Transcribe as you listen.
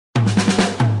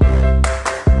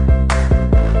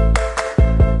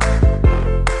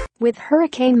With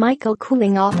Hurricane Michael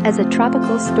cooling off as a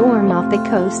tropical storm off the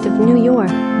coast of New York,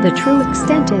 the true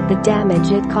extent of the damage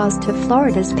it caused to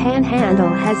Florida's Panhandle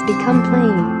has become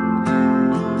plain.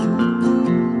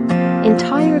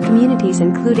 Entire communities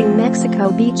including Mexico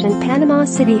Beach and Panama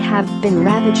City have been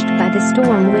ravaged by the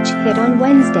storm, which hit on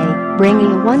Wednesday,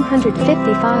 bringing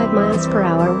 155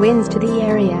 mph winds to the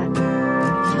area.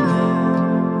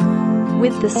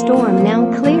 With the storm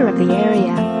now clear of the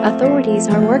area, authorities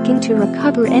are working to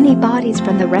recover any bodies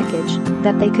from the wreckage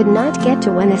that they could not get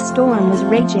to when the storm was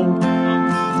raging.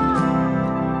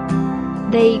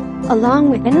 They, along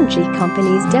with energy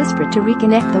companies desperate to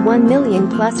reconnect the 1 million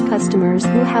plus customers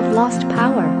who have lost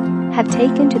power, have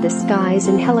taken to the skies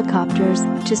in helicopters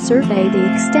to survey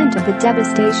the extent of the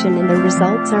devastation, and the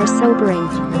results are sobering.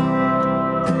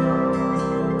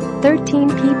 13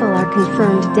 people are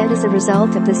confirmed dead as a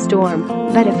result of the storm,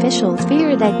 but officials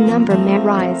fear that number may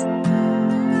rise.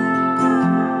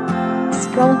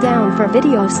 Scroll down for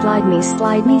video. Slide me.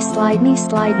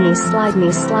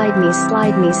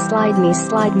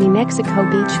 Mexico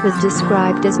Beach was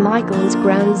described as Michael's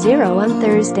ground zero on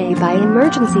Thursday by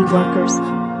emergency workers.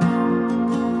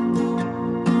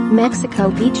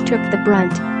 Mexico Beach took the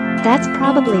brunt. That's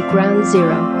probably ground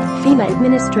zero, FEMA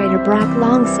Administrator Brock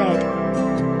Long said.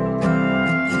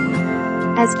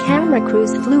 As camera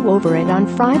crews flew over it on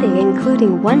Friday,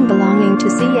 including one belonging to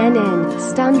CNN,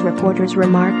 stunned reporters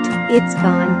remarked, "It's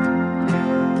gone.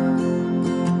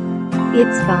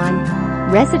 It's gone."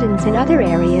 Residents in other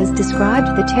areas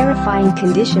described the terrifying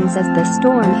conditions as the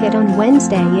storm hit on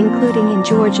Wednesday, including in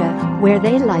Georgia, where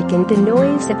they likened the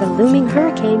noise of the looming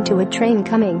hurricane to a train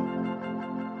coming.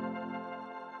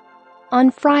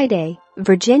 On Friday,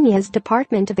 Virginia's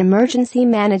Department of Emergency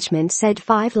Management said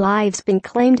 5 lives been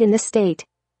claimed in the state.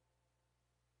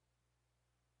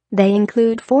 They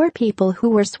include 4 people who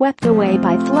were swept away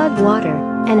by flood water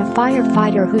and a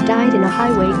firefighter who died in a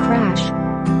highway crash.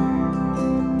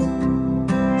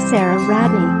 Sarah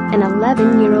Radney, an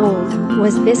 11-year-old,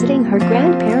 was visiting her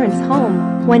grandparents'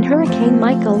 home when Hurricane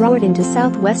Michael roared into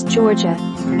southwest Georgia.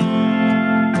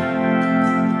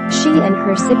 She and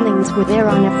her siblings were there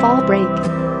on a fall break.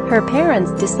 Her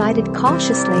parents decided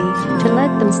cautiously to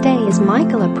let them stay as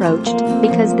Michael approached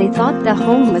because they thought the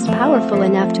home was powerful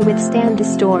enough to withstand the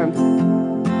storm.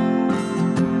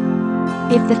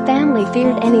 If the family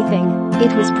feared anything,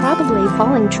 it was probably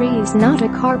falling trees, not a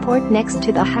carport next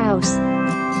to the house.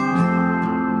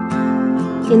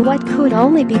 In what could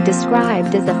only be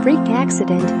described as a freak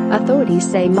accident, authorities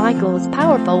say Michael's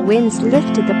powerful winds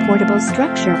lifted the portable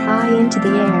structure high into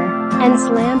the air and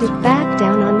slammed it back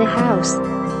down on the house.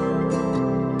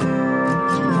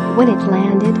 When it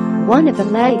landed, one of the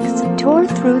legs tore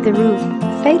through the roof,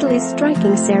 fatally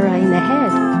striking Sarah in the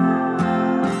head.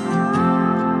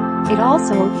 It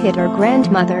also hit her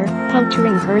grandmother,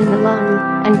 puncturing her in the lung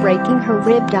and breaking her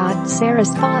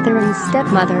rib.Sarah's father and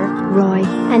stepmother, Roy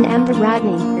and Amber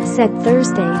Radney, said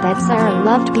Thursday that Sarah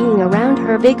loved being around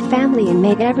her big family and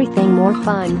made everything more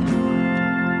fun.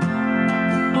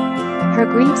 Her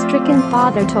grief-stricken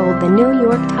father told the New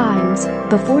York Times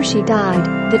before she died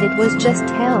that it was just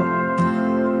hell.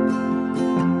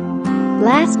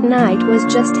 "Last night was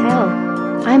just hell.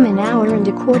 I'm an hour and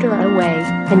a quarter away,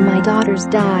 and my daughter's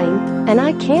dying, and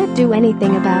I can't do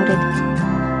anything about it.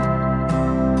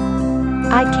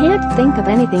 I can't think of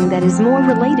anything that is more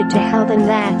related to hell than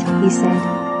that," he said.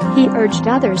 He urged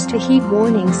others to heed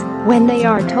warnings when they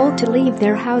are told to leave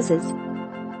their houses.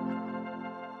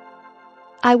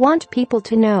 "I want people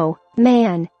to know,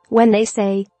 man, when they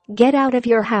say, 'Get out of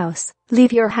your house,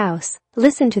 leave your house,'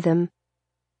 listen to them.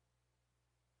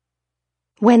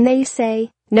 When they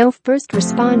say, 'No first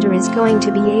responder is going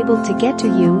to be able to get to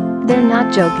you,' they're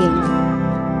not joking."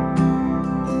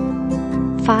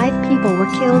 5 people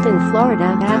were killed in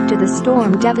Florida after the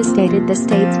storm devastated the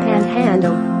state's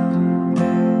Panhandle.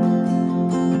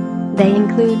 They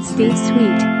include Steve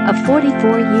Sweet, a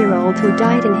 44-year-old who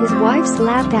died in his wife's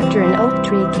lap after an oak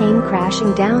tree came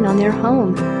crashing down on their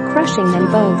home, crushing them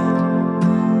both.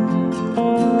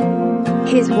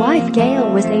 His wife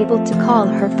Gail was able to call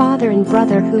her father and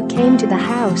brother, who came to the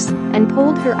house and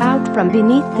pulled her out from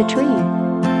beneath the tree.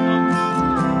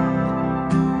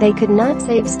 They could not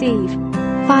save Steve.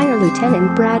 Fire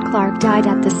Lieutenant Brad Clark died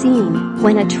at the scene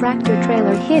when a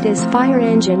tractor-trailer hit his fire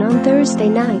engine on Thursday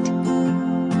night.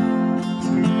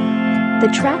 The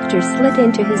tractor slid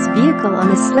into his vehicle on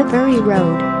a slippery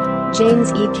road.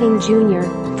 James E. King Jr.,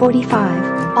 45,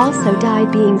 also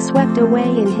died being swept away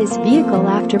in his vehicle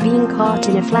after being caught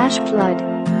in a flash flood.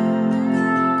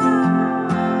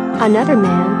 Another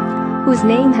man, whose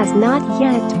name has not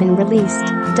yet been released,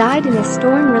 died in a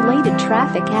storm-related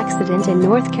traffic accident in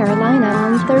North Carolina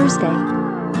on Thursday.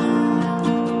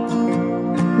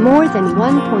 More than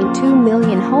 1.2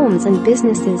 million homes and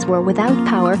businesses were without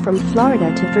power from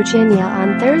Florida to Virginia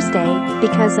on Thursday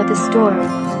because of the storm.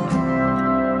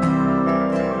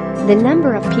 The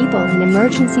number of people in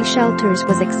emergency shelters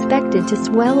was expected to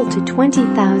swell to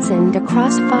 20,000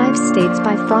 across 5 states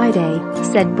by Friday,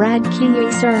 said Brad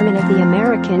Keyserman of the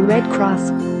American Red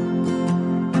Cross.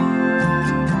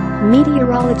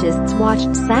 Meteorologists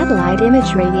watched satellite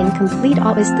imagery in complete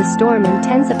awe as the storm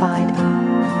intensified.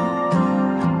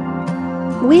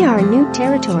 "We are new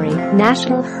territory,"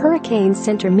 National Hurricane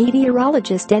Center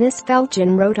meteorologist Dennis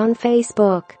Felgen wrote on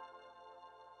Facebook.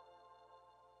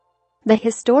 The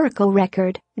historical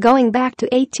record, going back to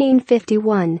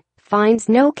 1851, finds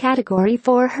no Category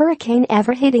 4 hurricane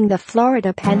ever hitting the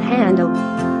Florida Panhandle.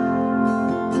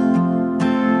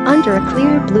 Under a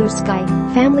clear blue sky,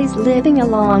 families living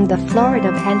along the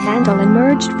Florida Panhandle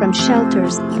emerged from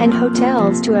shelters and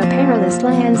hotels to a perilous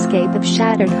landscape of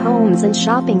shattered homes and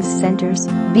shopping centers,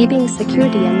 beeping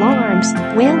security alarms,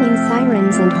 wailing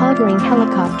sirens and hovering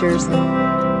helicopters.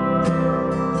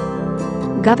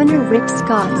 Governor Rick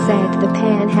Scott said the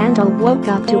Panhandle woke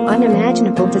up to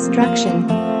unimaginable destruction.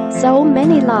 "So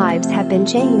many lives have been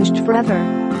changed forever.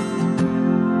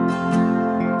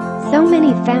 So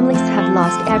many families have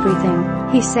lost everything,"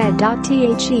 he said.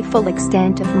 The full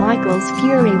extent of Michael's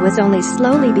fury was only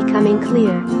slowly becoming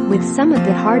clear, with some of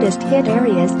the hardest hit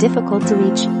areas difficult to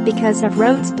reach because of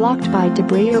roads blocked by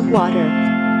debris or water.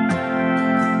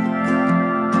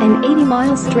 An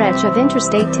 80-mile stretch of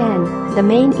Interstate 10, the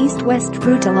main east-west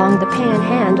route along the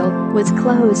Panhandle, was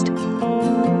closed.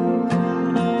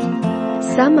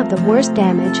 Some of the worst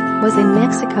damage was in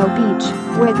Mexico Beach,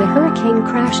 where the hurricane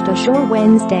crashed ashore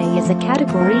Wednesday as a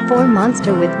Category 4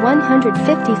 monster with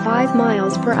 155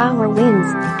 miles per hour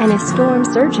winds and a storm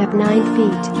surge of 9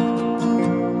 feet.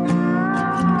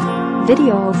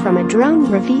 Video from a drone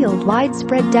revealed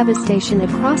widespread devastation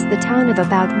across the town of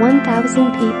about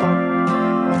 1,000 people.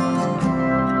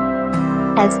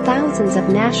 As thousands of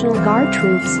National Guard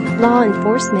troops, law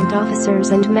enforcement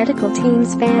officers and medical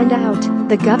teams fanned out,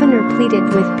 the governor pleaded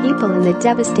with people in the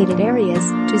devastated areas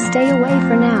to stay away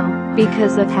for now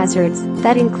because of hazards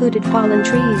that included fallen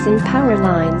trees and power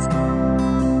lines.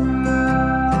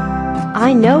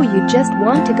 "I know you just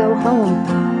want to go home.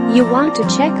 You want to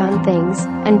check on things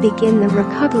and begin the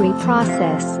recovery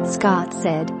process," Scott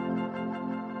said.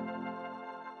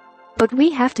 "But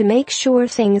we have to make sure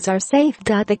things are safe."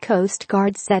 The Coast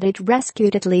Guard said it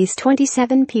rescued at least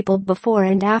 27 people before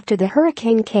and after the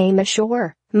hurricane came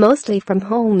ashore, mostly from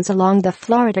homes along the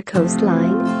Florida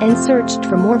coastline, and searched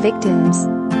for more victims.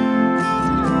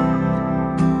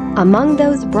 Among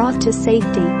those brought to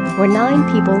safety were 9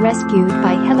 people rescued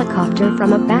by helicopter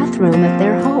from a bathroom of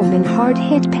their home in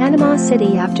hard-hit Panama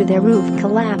City after their roof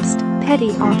collapsed,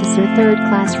 Petty Officer 3rd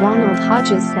Class Ronald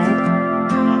Hodges said.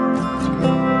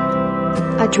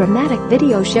 A dramatic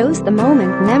video shows the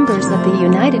moment members of the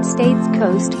United States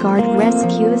Coast Guard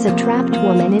rescues a trapped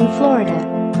woman in Florida.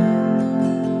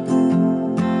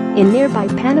 In nearby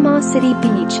Panama City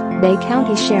Beach, Bay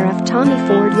County Sheriff Tommy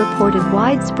Ford reported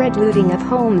widespread looting of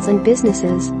homes and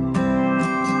businesses.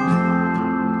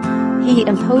 He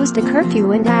imposed a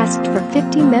curfew and asked for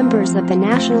 50 members of the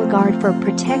National Guard for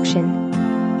protection.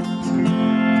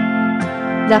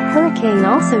 The hurricane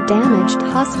also damaged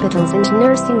hospitals and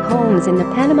nursing homes in the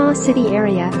Panama City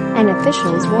area, and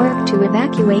officials worked to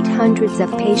evacuate hundreds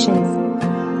of patients.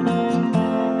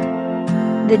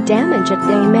 The damage at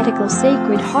Day Medical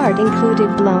Sacred Heart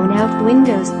included blown-out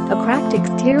windows, a cracked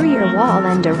exterior wall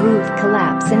and a roof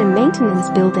collapse in a maintenance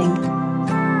building.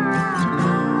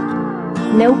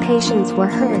 No patients were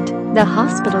hurt, the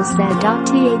hospital said.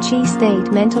 The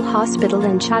State Mental Hospital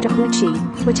in Chattahoochee,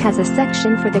 which has a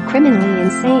section for the criminally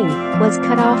insane, was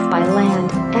cut off by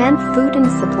land, and food and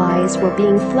supplies were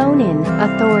being flown in,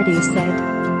 authorities said.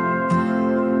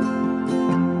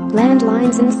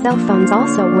 Landlines and cell phones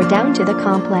also were down to the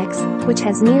complex, which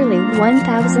has nearly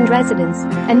 1,000 residents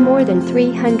and more than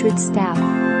 300 staff.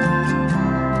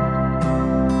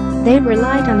 They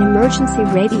relied on emergency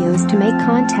radios to make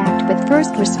contact with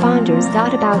first responders.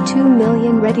 About 2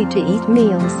 million ready-to-eat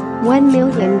meals, 1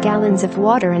 million gallons of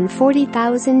water and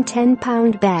 40,000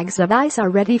 10-pound bags of ice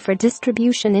are ready for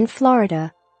distribution in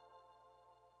Florida.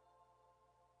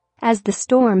 As the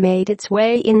storm made its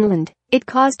way inland, it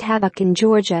caused havoc in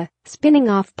Georgia, spinning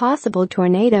off possible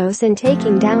tornadoes and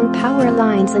taking down power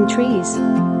lines and trees.